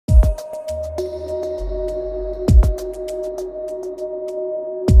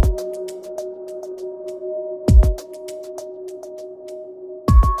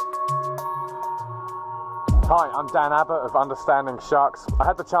Dan Abbott of Understanding Sharks. I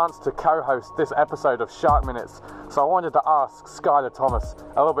had the chance to co-host this episode of Shark Minutes, so I wanted to ask Skyler Thomas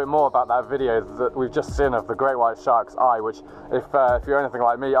a little bit more about that video that we've just seen of the great white shark's eye, which if you're anything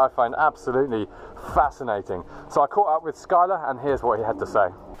like me, I find absolutely fascinating. So I caught up with Skyler and here's what he had to say.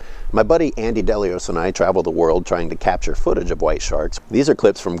 My buddy Andy Dellios and I travel the world trying to capture footage of white sharks. These are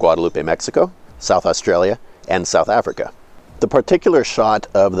clips from Guadalupe, Mexico, South Australia, and South Africa. The particular shot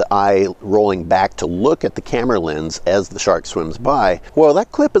of the eye rolling back to look at the camera lens as the shark swims by, well,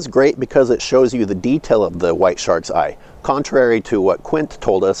 that clip is great because it shows you the detail of the white shark's eye. Contrary to what Quint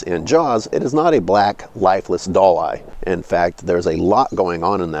told us in Jaws, it is not a black, lifeless doll eye. In fact, there's a lot going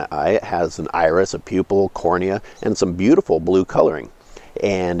on in that eye. It has an iris, a pupil, cornea, and some beautiful blue coloring.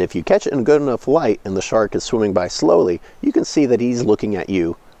 And if you catch it in good enough light and the shark is swimming by slowly, you can see that he's looking at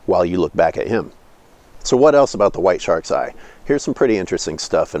you while you look back at him. So what else about the white shark's eye? Here's some pretty interesting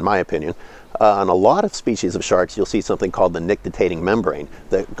stuff in my opinion. On a lot of species of sharks, you'll see something called the nictitating membrane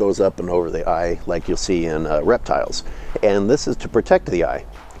that goes up and over the eye like you'll see in reptiles. And this is to protect the eye.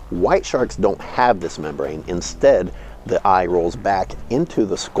 White sharks don't have this membrane. Instead, the eye rolls back into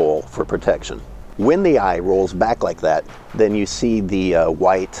the skull for protection. When the eye rolls back like that, then you see the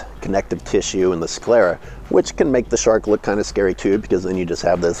white connective tissue and the sclera, which can make the shark look kind of scary too, because then you just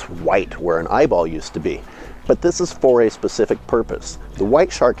have this white where an eyeball used to be. But this is for a specific purpose. The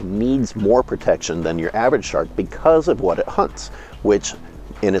white shark needs more protection than your average shark because of what it hunts, which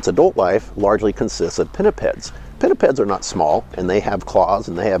in its adult life largely consists of pinnipeds. Pinnipeds are not small, and they have claws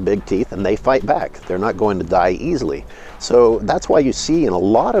and they have big teeth and they fight back. They're not going to die easily. So that's why you see in a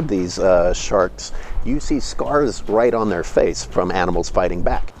lot of these sharks, you see scars right on their face from animals fighting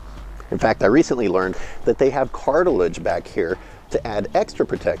back. In fact, I recently learned that they have cartilage back here to add extra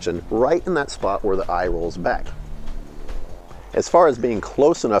protection right in that spot where the eye rolls back. As far as being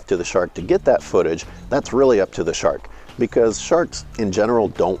close enough to the shark to get that footage, that's really up to the shark, because sharks in general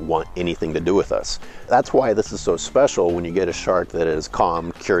don't want anything to do with us. That's why this is so special when you get a shark that is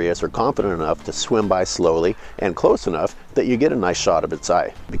calm, curious, or confident enough to swim by slowly and close enough that you get a nice shot of its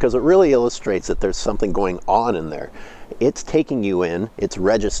eye, because it really illustrates that there's something going on in there. It's taking you in, it's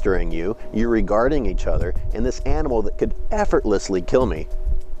registering you, you're regarding each other, and this animal that could effortlessly kill me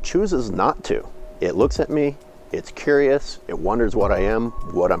chooses not to. It looks at me, it's curious, it wonders what I am,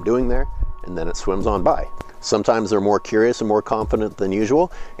 what I'm doing there, and then it swims on by. Sometimes they're more curious and more confident than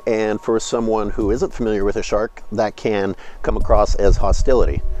usual, and for someone who isn't familiar with a shark, that can come across as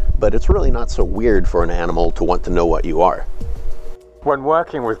hostility. But it's really not so weird for an animal to want to know what you are. When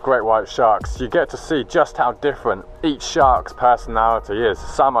working with great white sharks, you get to see just how different each shark's personality is.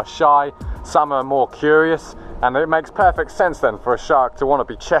 Some are shy, some are more curious, and it makes perfect sense then for a shark to want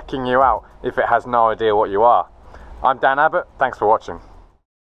to be checking you out if it has no idea what you are. I'm Dan Abbott, thanks for watching.